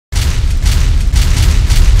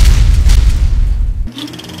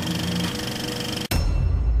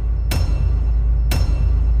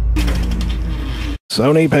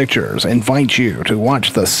Sony Pictures invites you to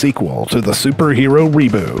watch the sequel to the superhero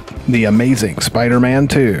reboot, The Amazing Spider-Man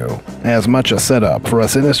 2. As much a setup for a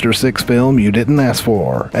Sinister Six film you didn't ask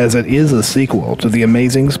for, as it is a sequel to The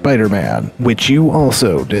Amazing Spider-Man, which you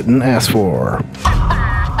also didn't ask for.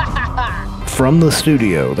 From the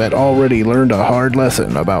studio that already learned a hard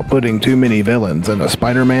lesson about putting too many villains in a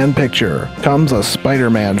Spider-Man picture, comes a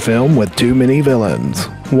Spider-Man film with too many villains.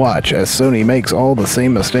 Watch as Sony makes all the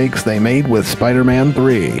same mistakes they made with Spider-Man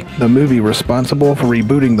 3, the movie responsible for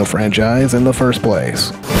rebooting the franchise in the first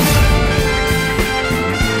place.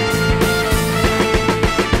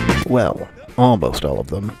 Well, almost all of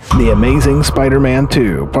them. The Amazing Spider-Man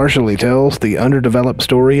 2 partially tells the underdeveloped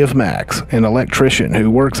story of Max, an electrician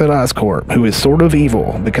who works at Oscorp who is sort of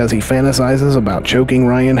evil because he fantasizes about choking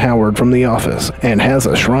Ryan Howard from The Office and has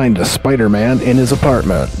a shrine to Spider-Man in his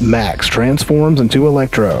apartment. Max transforms into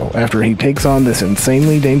Electro after he takes on this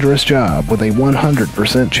insanely dangerous job with a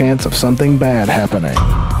 100% chance of something bad happening.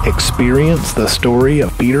 Experience the story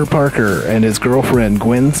of Peter Parker and his girlfriend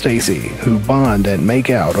Gwen Stacy, who bond and make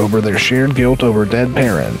out over their shared guilt over dead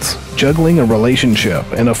parents. Juggling a relationship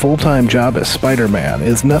and a full-time job as Spider-Man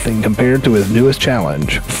is nothing compared to his newest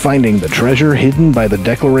challenge, finding the treasure hidden by the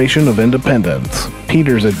Declaration of Independence.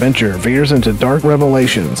 Peter's adventure veers into dark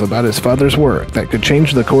revelations about his father's work that could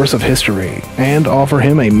change the course of history, and offer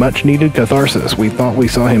him a much-needed catharsis we thought we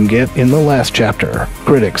saw him get in the last chapter.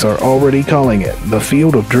 Critics are already calling it the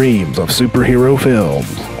field of dreams of superhero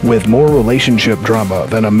films, with more relationship drama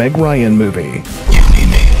than a Meg Ryan movie. You need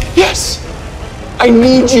me. Yes! I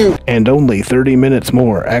need you! And only 30 minutes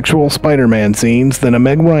more actual Spider-Man scenes than a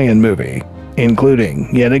Meg Ryan movie,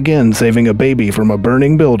 including, yet again, saving a baby from a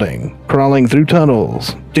burning building, crawling through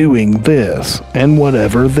tunnels, doing this, and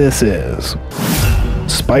whatever this is.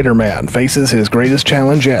 Spider-Man faces his greatest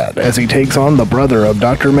challenge yet as he takes on the brother of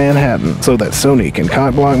Dr. Manhattan so that Sony can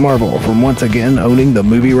cockblock Marvel from once again owning the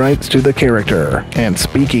movie rights to the character. And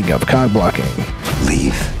speaking of cockblocking,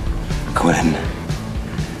 Leave Gwen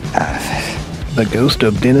out of it. the ghost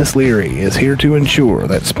of Dennis Leary is here to ensure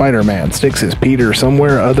that Spider-Man sticks his Peter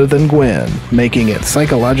somewhere other than Gwen, making it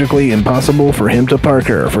psychologically impossible for him to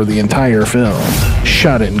Parker for the entire film.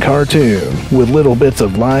 Shot in cartoon, with little bits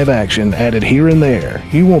of live action added here and there,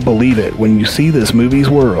 you won't believe it when you see this movie's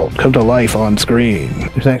world come to life on screen.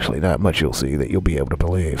 There's actually not much you'll see that you'll be able to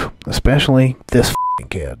believe, especially this f***ing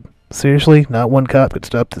kid. Seriously, not one cop could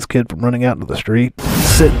stop this kid from running out into the street?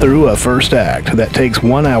 Sit through a first act that takes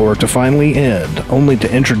 1 hour to finally end, only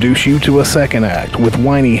to introduce you to a second act with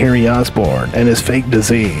whiny Harry Osborn and his fake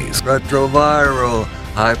disease. Retroviral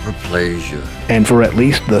hyperplasia. And for at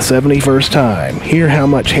least the 71st time, hear how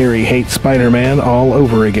much Harry hates Spider-Man all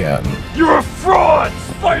over again. You're a fraud,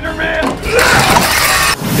 Spider-Man!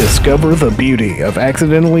 Discover the beauty of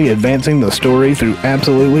accidentally advancing the story through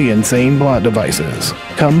absolutely insane plot devices.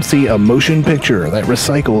 Come see a motion picture that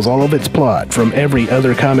recycles all of its plot from every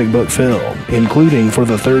other comic book film, including for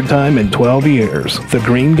the third time in 12 years, The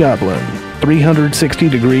Green Goblin.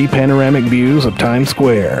 360-degree panoramic views of Times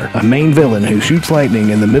Square, a main villain who shoots lightning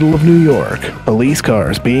in the middle of New York, police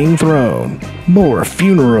cars being thrown, more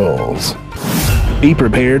funerals. Be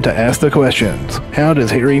prepared to ask the questions. How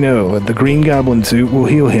does Harry know that the Green Goblin suit will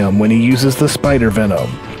heal him when he uses the spider venom?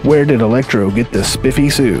 Where did Electro get this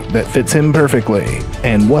spiffy suit that fits him perfectly?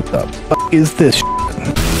 And what the f*** is this shit?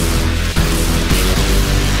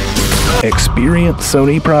 Experience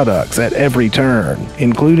Sony products at every turn,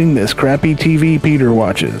 including this crappy TV Peter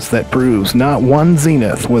watches that proves not one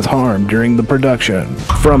Zenith was harmed during the production.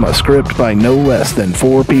 From a script by no less than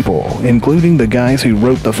 4 people, including the guys who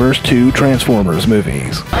wrote the first 2 Transformers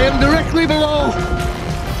movies. I am directly below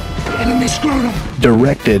enemy scrotum.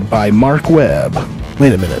 Directed by Mark Webb.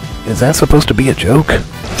 Wait a minute, is that supposed to be a joke?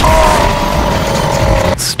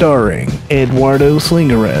 Starring Eduardo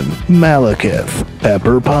Slingerin, Malekith,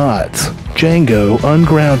 Pepper Potts, Django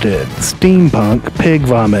Ungrounded, Steampunk Pig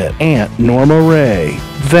Vomit, Aunt Norma Ray,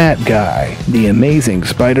 That Guy, The Amazing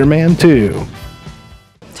Spider-Man 2.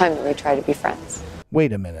 Time that we try to be friends.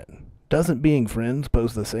 Wait a minute, doesn't being friends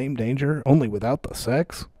pose the same danger, only without the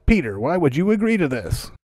sex? Peter, why would you agree to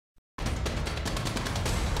this?